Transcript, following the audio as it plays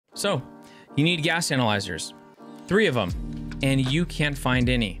So you need gas analyzers, 3 of them, and you can't find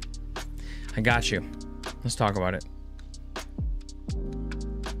any. I got you. Let's talk about it.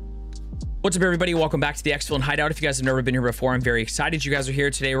 What's up, everybody? Welcome back to the Exfil and Hideout. If you guys have never been here before, I'm very excited you guys are here.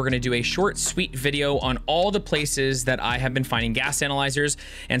 Today, we're going to do a short, sweet video on all the places that I have been finding gas analyzers,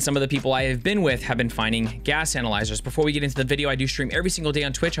 and some of the people I have been with have been finding gas analyzers. Before we get into the video, I do stream every single day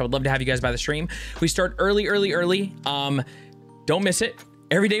on Twitch. I would love to have you guys by the stream. We start early. Don't miss it.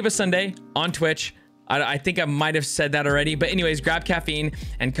 Every day but Sunday on Twitch. I think I might have said that already, but anyways, grab caffeine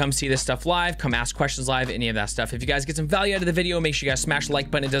and come see this stuff live, come ask questions live, any of that stuff. If you guys get some value out of the video, make sure you guys smash the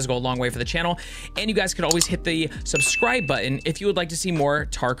like button. It does go a long way for the channel. And you guys could always hit the subscribe button if you would like to see more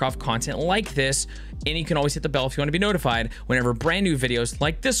Tarkov content like this. And you can always hit the bell if you want to be notified whenever brand new videos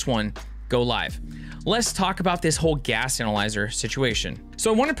like this one go live. Let's talk about this whole gas analyzer situation.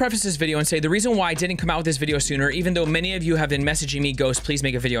 So I want to preface this video and say the reason why I didn't come out with this video sooner, even though many of you have been messaging me, Ghost, please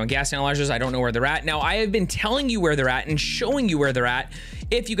make a video on gas analyzers. I don't know where they're at. Now, I have been telling you where they're at and showing you where they're at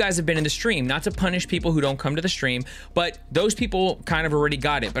if you guys have been in the stream, not to punish people who don't come to the stream, but those people kind of already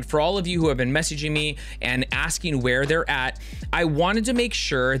got it. But for all of you who have been messaging me and asking where they're at, I wanted to make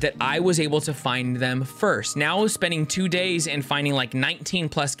sure that I was able to find them first. Now, spending 2 days and finding like 19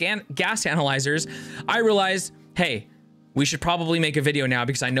 plus gas analyzers, I realized, hey, we should probably make a video now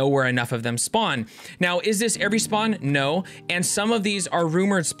because I know where enough of them spawn. Now, is this every spawn? No. And some of these are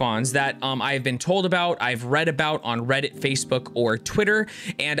rumored spawns that I've been told about, I've read about on Reddit, Facebook, or Twitter.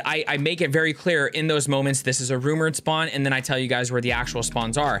 And I make it very clear in those moments, this is a rumored spawn. And then I tell you guys where the actual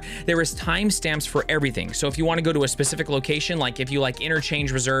spawns are. There is timestamps for everything. So if you want to go to a specific location, like if you like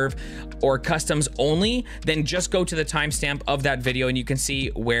Interchange Reserve or Customs only, then just go to the timestamp of that video and you can see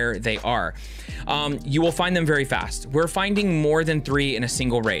where they are. You will find them very fast. We're finding more than 3 in a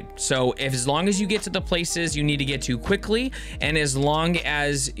single raid. So as long as you get to the places you need to get to quickly, and as long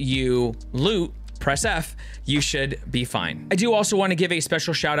as you loot, press F, you should be fine. I do also want to give a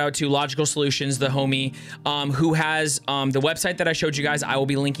special shout out to Logical Solutions, the homie, who has the website that I showed you guys. I will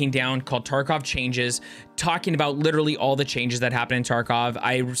be linking down, called Tarkov Changes, talking about literally all the changes that happen in Tarkov.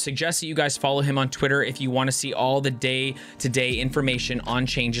 I suggest that you guys follow him on Twitter if you want to see all the day-to-day information on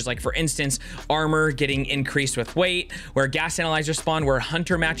changes. Like for instance, armor getting increased with weight, where gas analyzers spawn, where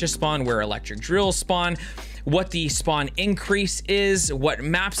hunter matches spawn, where electric drills spawn, what the spawn increase is, what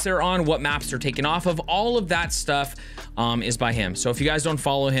maps they're on, what maps they're taken off of. All of that stuff is by him. So if you guys don't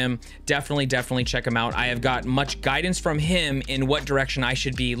follow him, definitely check him out. I have got much guidance from him in what direction I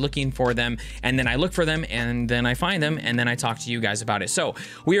should be looking for them. And then I look for them and then I find them and then I talk to you guys about it. So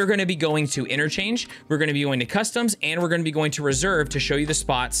we are going to be going to Interchange. We're going to be going to Customs, and we're going to be going to Reserve to show you the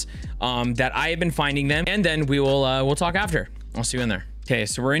spots that I have been finding them. And then we will we'll talk after. I'll see you in there. Okay,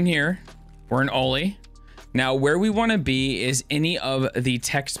 so we're in here. We're in Oli. Now, where we want to be is any of the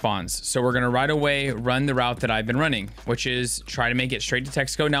tech spawns. So we're going to right away run the route that I've been running, which is try to make it straight to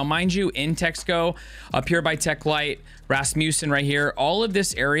Texco. Now, mind you, in Texco, up here by Tech Light, Rasmussen right here, all of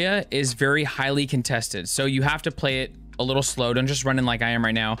this area is very highly contested. So you have to play it a little slow. Don't just run in like I am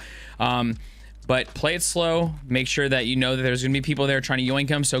right now. But play it slow. Make sure that you know that there's going to be people there trying to yoink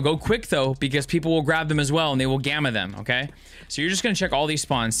them. So go quick, though, because people will grab them as well, and they will gamma them, okay? So you're just going to check all these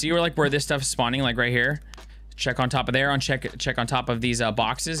spawns. See where this stuff is spawning, like right here? Check on top of there, check on top of these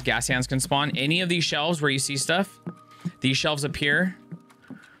boxes. Gas hands can spawn. Any of these shelves where you see stuff, these shelves up here,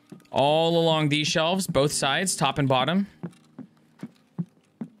 all along these shelves, both sides, top and bottom.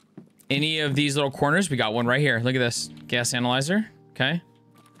 Any of these little corners, we got one right here. Look at this, gas analyzer, okay?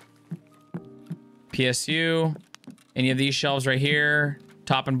 PSU, any of these shelves right here,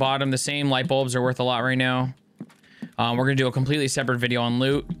 top and bottom, the same. Light bulbs are worth a lot right now. We're gonna do a completely separate video on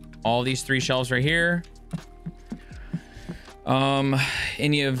loot. All these 3 shelves right here.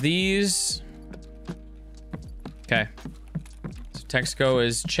 Any of these. Okay. So Texco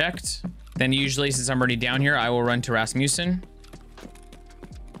is checked. Then usually, since I'm already down here, I will run to Rasmussen.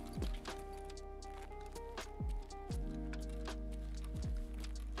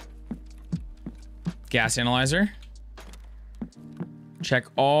 Gas analyzer. Check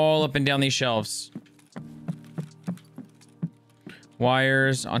all up and down these shelves.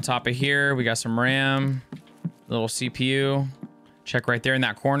 Wires on top of here. We got some RAM. Little CPU. Check right there in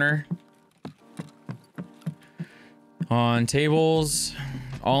that corner. On tables.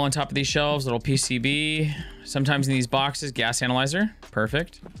 All on top of these shelves. Little PCB. Sometimes in these boxes, gas analyzer.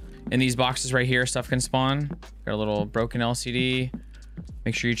 Perfect. In these boxes right here, stuff can spawn. Got a little broken LCD.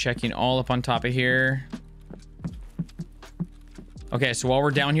 Make sure you're checking all up on top of here. Okay, so while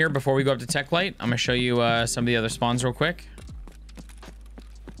we're down here, before we go up to Tech Light, I'm going to show you some of the other spawns real quick.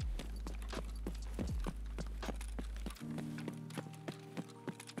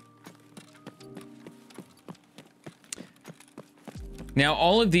 Now,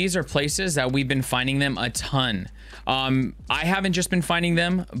 all of these are places that we've been finding them a ton. I haven't just been finding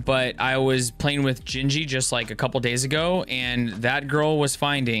them, but I was playing with Gingy just like a couple days ago, and that girl was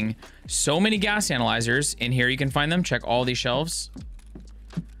finding so many gas analyzers. In here you can find them. Check all these shelves.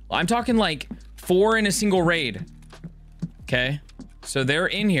 I'm talking like 4 in a single raid. Okay, so they're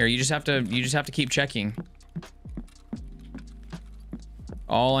in here. You just have to keep checking.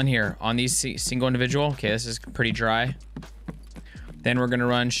 All in here on these single individual. Okay, this is pretty dry. Then we're gonna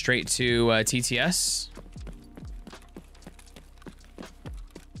run straight to TTS.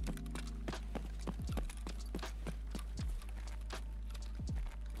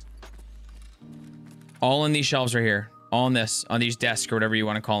 All in these shelves right here. All in this, on these desks or whatever you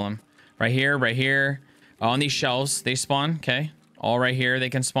want to call them. Right here. On these shelves, they spawn. Okay. All right here, they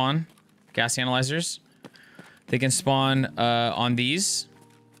can spawn. Gas analyzers. They can spawn on these.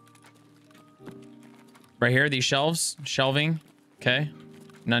 Right here, these shelves. Shelving. Okay.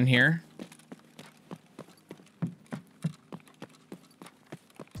 None here.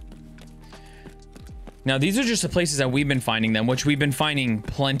 Now, these are just the places that we've been finding them, which we've been finding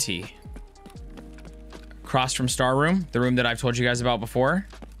plenty. Across from Star Room, the room that I've told you guys about before.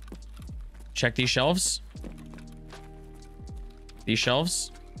 Check these shelves. These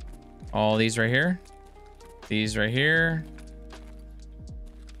shelves. All these right here. These right here.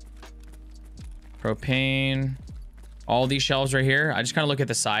 Propane. All these shelves right here. I just kind of look at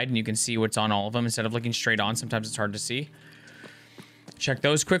the side and you can see what's on all of them instead of looking straight on. Sometimes it's hard to see. Check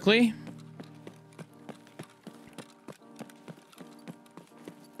those quickly.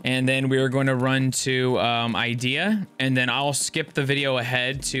 And then we're going to run to Idea, and then I'll skip the video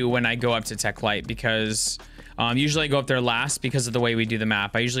ahead to when I go up to Tech Light, because usually I go up there last because of the way we do the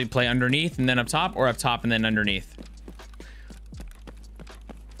map. I usually play underneath and then up top, or up top and then underneath.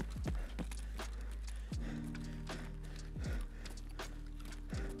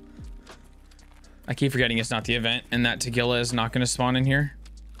 I keep forgetting it's not the event and that Tagilla is not going to spawn in here.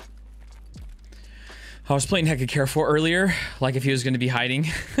 I was playing Hecka Careful earlier, like if he was going to be hiding.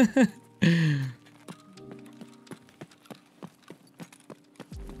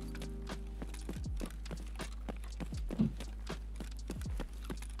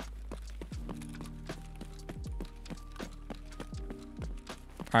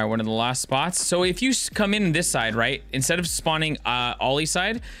 All right, one of the last spots. So if you come in this side, right, instead of spawning Ollie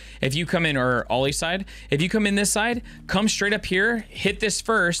side, if you come in, or Ollie side, if you come in this side, come straight up here, hit this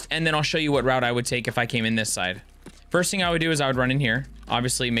first, and then I'll show you what route I would take if I came in this side. First thing I would do is I would run in here.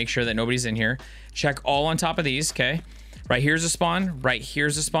 Obviously, make sure that nobody's in here. Check all on top of these, okay? Right here's a spawn, right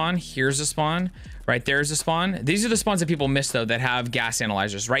here's a spawn, here's a spawn, right there's a spawn. These are the spawns that people miss, though, that have gas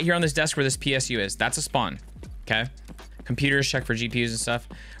analyzers. Right here on this desk where this PSU is, that's a spawn, okay? Computers, check for GPUs and stuff.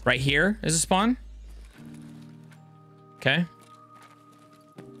 Right here is a spawn. Okay.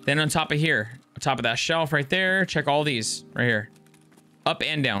 Then on top of here, on top of that shelf right there, check all these right here. Up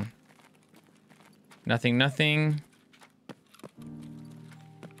and down. Nothing.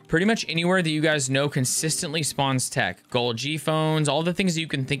 Pretty much anywhere that you guys know consistently spawns tech. Gold G phones, all the things that you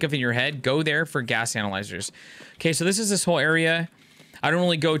can think of in your head, go there for gas analyzers. Okay, so this is this whole area. I don't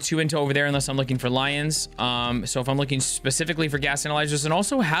really go too into over there unless I'm looking for lions. So if I'm looking specifically for gas analyzers, and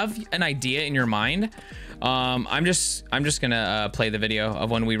also have an idea in your mind, I'm just gonna play the video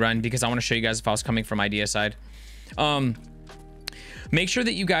of when we run, because I want to show you guys if I was coming from idea side. Make sure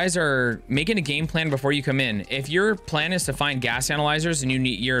that you guys are making a game plan before you come in. If your plan is to find gas analyzers and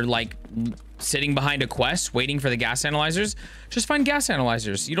you're like sitting behind a quest waiting for the gas analyzers, just find gas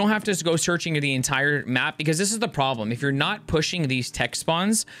analyzers. You don't have to go searching the entire map, because this is the problem. If you're not pushing these tech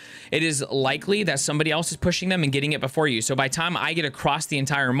spawns, it is likely that somebody else is pushing them and getting it before you. So by the time I get across the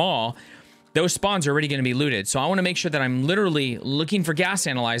entire mall, those spawns are already going to be looted. So I want to make sure that I'm literally looking for gas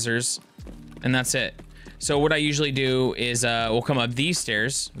analyzers, and that's it. So what I usually do is we'll come up these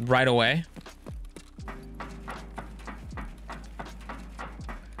stairs right away.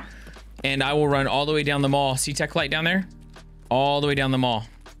 And I will run all the way down the mall. See Tech Light down there? All the way down the mall.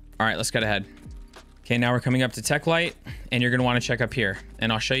 All right, let's get ahead. Okay, now we're coming up to Tech Light, and you're gonna wanna check up here.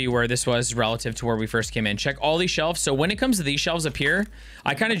 And I'll show you where this was relative to where we first came in. Check all these shelves. So when it comes to these shelves up here,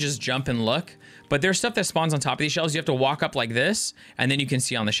 I kind of just jump and look, but there's stuff that spawns on top of these shelves. You have to walk up like this, and then you can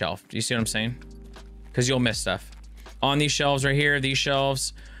see on the shelf. Do you see what I'm saying? Because you'll miss stuff. On these shelves right here, these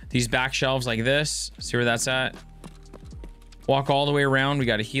shelves, these back shelves like this. See where that's at? Walk all the way around. We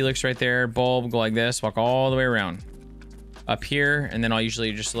got a helix right there. Bulb, go like this. Walk all the way around. Up here, and then I'll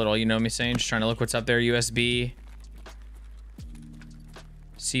usually just a little, you know me saying, just trying to look what's up there. USB,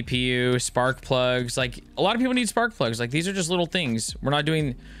 CPU, spark plugs. Like, a lot of people need spark plugs. Like, these are just little things. We're not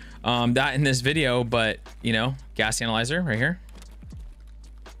doing that in this video, but, you know, gas analyzer right here.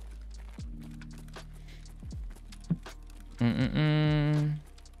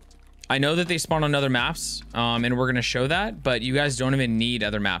 I know that they spawn on other maps, and we're gonna show that, but you guys don't even need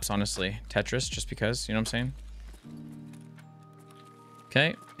other maps, honestly. Tetris, just because, you know what I'm saying?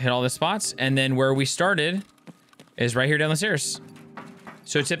 Okay, hit all the spots, and then where we started is right here down the stairs.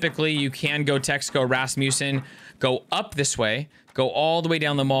 So typically you can go Texco, Rasmussen, go up this way, go all the way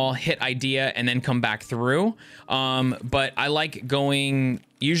down the mall, hit Idea, and then come back through. But I like going,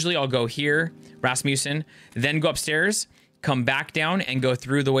 usually I'll go here, Rasmussen, then go upstairs, come back down and go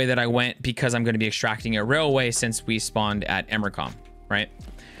through the way that I went because I'm going to be extracting a railway since we spawned at Emercom, right?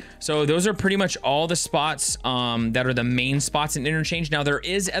 So those are pretty much all the spots that are the main spots in Interchange. Now there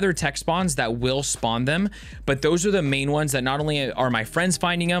is other tech spawns that will spawn them, but those are the main ones that not only are my friends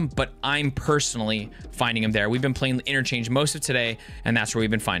finding them, but I'm personally finding them there. We've been playing Interchange most of today, and that's where we've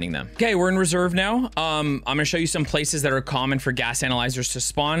been finding them. Okay, we're in reserve now. I'm gonna show you some places that are common for gas analyzers to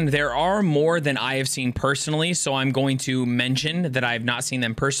spawn. There are more than I have seen personally, so I'm going to mention that I have not seen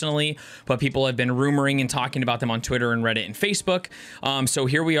them personally, but people have been rumoring and talking about them on Twitter and Reddit and Facebook. So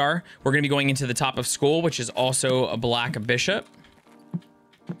here we are. We're going to be going into the top of school, which is also a black bishop.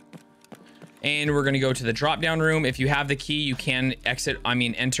 And we're going to go to the drop down room. If you have the key, you can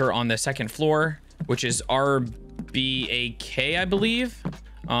enter on the second floor, which is RBAK, I believe.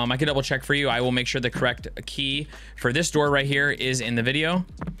 I can double check for you. I will make sure the correct key for this door right here is in the video.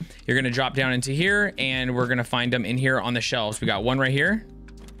 You're going to drop down into here, and we're going to find them in here on the shelves. We got one right here.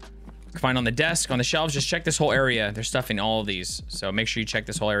 Find on the desk, on the shelves. Just check this whole area. There's stuff in all of these, so make sure you check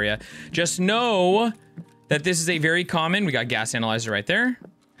this whole area. Just know that this is a very common, we got gas analyzer right there.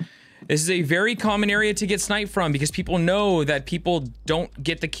 This is a very common area to get sniped from because people know that people don't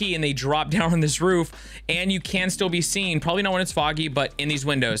get the key and they drop down on this roof, and you can still be seen, probably not when it's foggy, but in these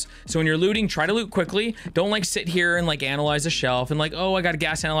windows. So when you're looting, try to loot quickly. Don't like sit here and like analyze a shelf and like, oh, I got a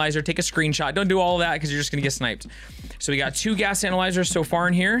gas analyzer, take a screenshot. Don't do all of that because you're just gonna get sniped. So we got 2 gas analyzers so far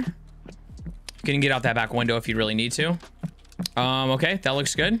in here. You can get out that back window if you really need to. Okay, that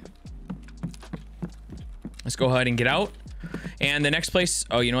looks good. Let's go ahead and get out. And the next place,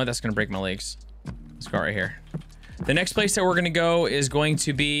 oh, you know what? That's gonna break my legs. Let's go right here. The next place that we're gonna go is going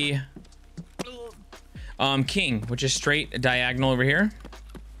to be King, which is straight diagonal over here.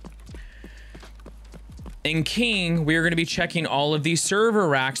 In King, we are going to be checking all of these server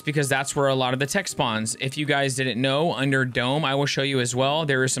racks because that's where a lot of the tech spawns. If you guys didn't know, under Dome, I will show you as well.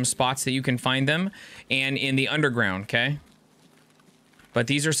 There are some spots that you can find them, and in the underground, okay? But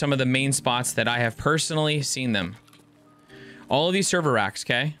these are some of the main spots that I have personally seen them. All of these server racks,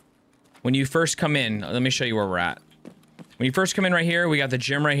 okay? When you first come in, let me show you where we're at. When you first come in right here, we got the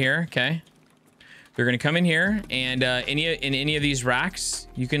gym right here, okay? We're going to come in here, and in any of these racks,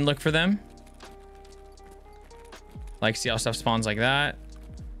 you can look for them. Like, see how stuff spawns like that.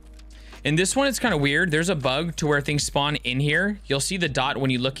 In this one, it's kind of weird. There's a bug to where things spawn in here. You'll see the dot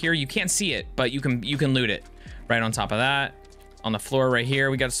when you look here. You can't see it, but you can loot it. Right on top of that. On the floor right here,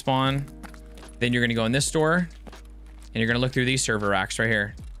 we got a spawn. Then you're going to go in this door. And you're going to look through these server racks right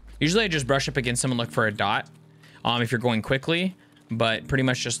here. Usually I just brush up against them and look for a dot. If you're going quickly. But pretty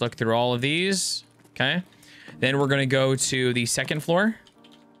much just look through all of these. Okay. Then we're going to go to the second floor.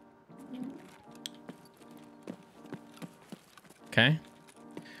 Okay.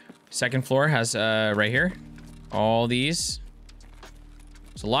 Second floor has right here all these.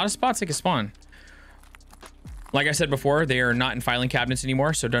 There's a lot of spots they can spawn. Like I said before, they are not in filing cabinets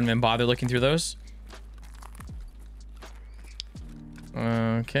anymore, so don't even bother looking through those.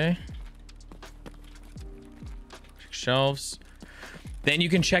 Okay. Check shelves. Then you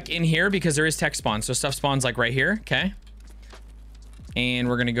can check in here because there is tech spawn, so stuff spawns like right here. Okay. And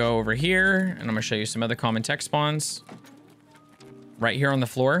we're gonna go over here, and I'm gonna show you some other common tech spawns. Right here on the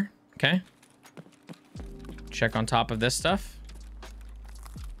floor, okay? Check on top of this stuff.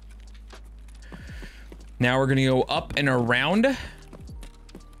 Now we're gonna go up and around.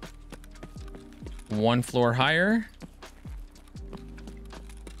 1 floor higher.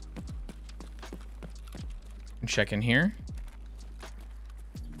 Check in here.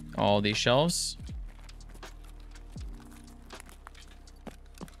 All these shelves.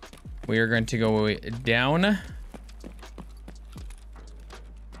 We are going to go down.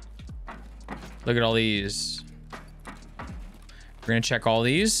 Look at all these. We're gonna check all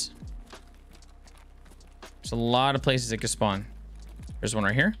these. There's a lot of places it could spawn. There's one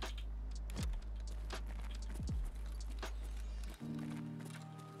right here.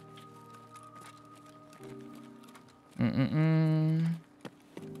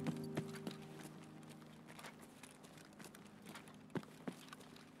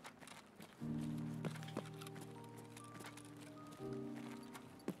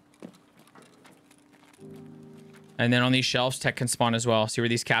 And then on these shelves, tech can spawn as well. See where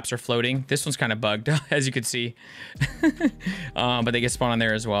these caps are floating? This one's kind of bugged, as you can see. But they get spawned on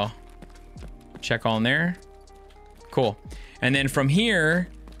there as well. Check all in there. Cool. And then from here,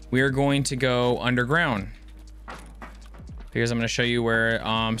 we are going to go underground, because I'm going to show you where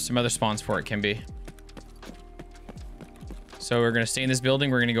some other spawns for it can be. So we're going to stay in this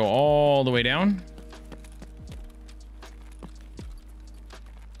building. We're going to go all the way down.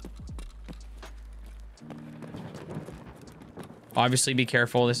 Obviously, be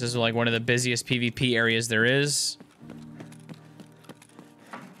careful. This is like one of the busiest PvP areas there is.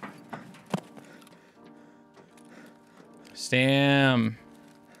 Stam.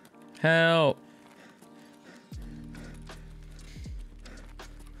 Help.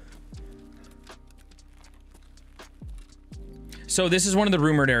 So this is one of the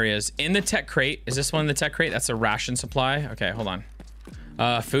rumored areas. In the tech crate, is this one in the tech crate? That's a ration supply. Okay, hold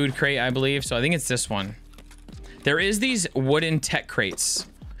on. Food crate, I believe. So I think it's this one. There is these wooden tech crates,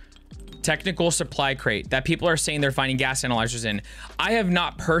 technical supply crate, that people are saying they're finding gas analyzers in. I have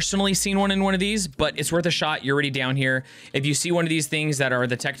not personally seen one in one of these, but it's worth a shot. You're already down here. If you see one of these things that are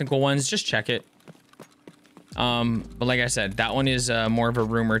the technical ones, just check it. But like I said, that one is more of a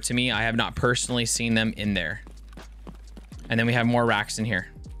rumor to me. I have not personally seen them in there. And then we have more racks in here.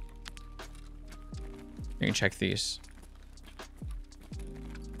 You can check these.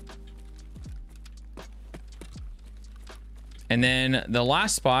 And then the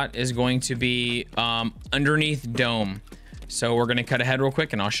last spot is going to be underneath Dome. So we're going to cut ahead real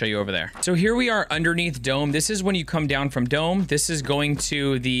quick and I'll show you over there. So here we are underneath Dome. This is when you come down from Dome. This is going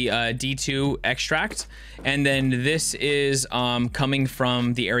to the D2 extract. And then this is coming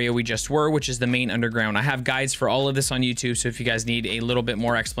from the area we just were, which is the main underground. I have guides for all of this on YouTube, so if you guys need a little bit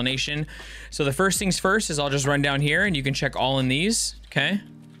more explanation. So the first things first is I'll just run down here and you can check all in these, okay?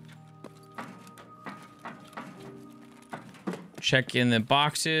 Check in the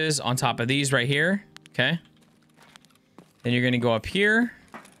boxes on top of these right here, okay? Then you're gonna go up here.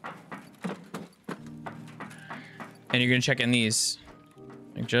 And you're gonna check in these.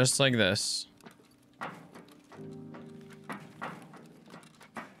 Like just like this.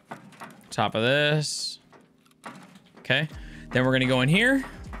 Top of this. Okay. Then we're gonna go in here.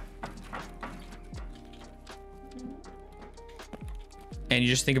 And you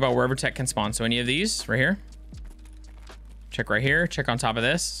just think about wherever tech can spawn. So any of these right here. Check right here. Check on top of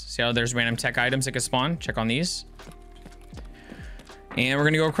this. See how there's random tech items that can spawn? Check on these. And we're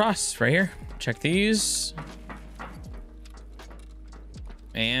gonna go across right here. Check these.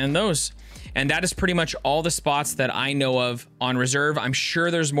 And those. And that is pretty much all the spots that I know of on reserve. I'm sure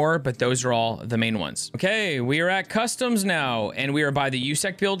there's more, but those are all the main ones. Okay, we are at customs now, and we are by the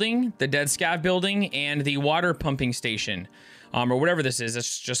USEC building, the dead scav building, and the water pumping station. Or whatever this is.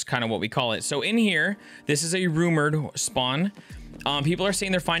 That's just kind of what we call it. So in here, this is a rumored spawn. People are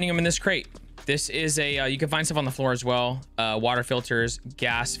saying they're finding them in this crate. This is a, you can find stuff on the floor as well. Water filters,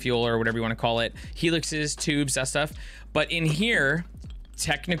 gas, fuel, or whatever you want to call it. Helixes, tubes, that stuff. But in here,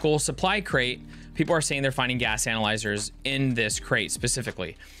 technical supply crate, people are saying they're finding gas analyzers in this crate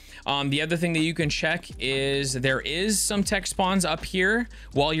specifically. The other thing that you can check is there is some tech spawns up here.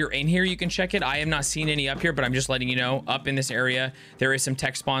 While you're in here, you can check it. I have not seen any up here, but I'm just letting you know, up in this area, there is some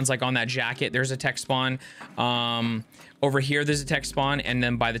tech spawns, like on that jacket, there's a tech spawn. Over here, there's a tech spawn, and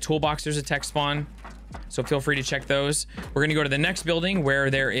then by the toolbox, there's a tech spawn. So feel free to check those. We're gonna go to the next building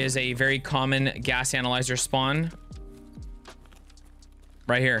where there is a very common gas analyzer spawn.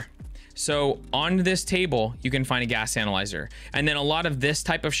 Right here. So on this table, you can find a gas analyzer, and then a lot of this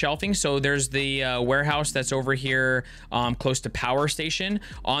type of shelving. So there's the warehouse that's over here close to power station.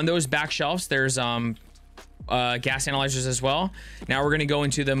 On those back shelves, there's gas analyzers as well. Now we're going to go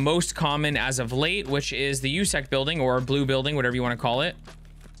into the most common as of late, which is the USEC building or blue building, whatever you want to call it.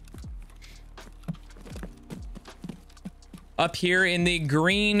 Up here in the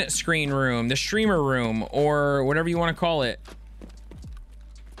green screen room, the streamer room, or whatever you want to call it.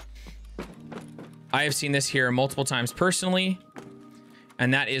 I have seen this here multiple times personally,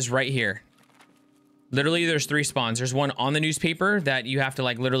 and that is right here. Literally, there's 3 spawns. There's one on the newspaper that you have to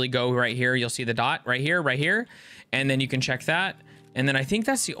like literally go right here. You'll see the dot right here, and then you can check that. And then I think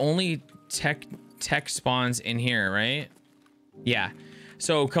that's the only tech spawns in here, right? Yeah.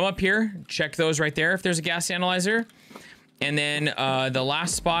 So come up here, check those right there if there's a gas analyzer. And then the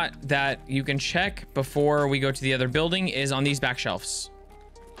last spot that you can check before we go to the other building is on these back shelves.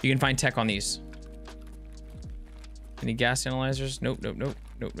 You can find tech on these. Any gas analyzers? Nope, nope, nope,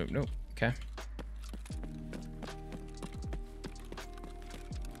 nope, nope, nope. Okay.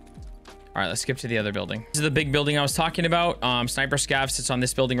 All right, let's skip to the other building. This is the big building I was talking about. Sniper Scav sits on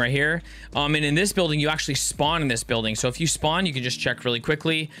this building right here. And in this building, you actually spawn in this building. So if you spawn, you can just check really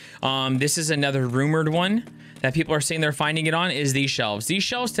quickly. This is another rumored one that people are saying they're finding it on, is these shelves. These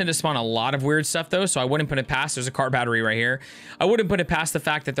shelves tend to spawn a lot of weird stuff though, so I wouldn't put it past. There's a car battery right here. I wouldn't put it past the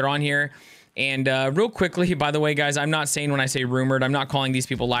fact that they're on here. And real quickly, by the way, guys, I'm not saying when I say rumored, I'm not calling these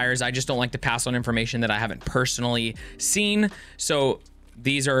people liars. I just don't like to pass on information that I haven't personally seen. So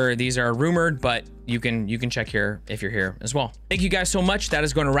these are rumored, but you can check here if you're here as well. Thank you guys so much. That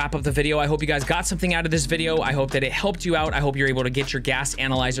is going to wrap up the video. I hope you guys got something out of this video. I hope that it helped you out. I hope you're able to get your gas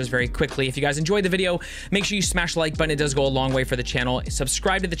analyzers very quickly. If you guys enjoyed the video, make sure you smash the like button. It does go a long way for the channel.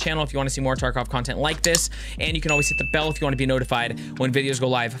 Subscribe to the channel if you want to see more Tarkov content like this, and you can always hit the bell if you want to be notified when videos go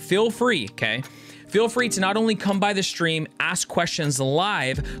live. Feel free, okay? Feel free to not only come by the stream, ask questions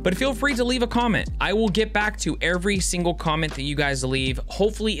live, but feel free to leave a comment. I will get back to every single comment that you guys leave,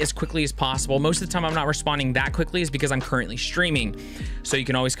 hopefully as quickly as possible. Most of the time I'm not responding that quickly is because I'm currently streaming. So you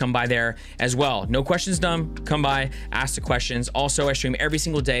can always come by there as well. No questions dumb, come by, ask the questions. Also, I stream every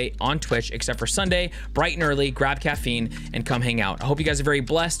single day on Twitch, except for Sunday, bright and early, grab caffeine and come hang out. I hope you guys are very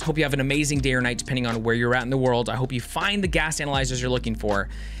blessed. Hope you have an amazing day or night, depending on where you're at in the world. I hope you find the gas analyzers you're looking for,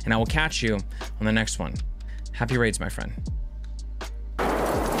 and I will catch you on the next one. Happy raids, my friend.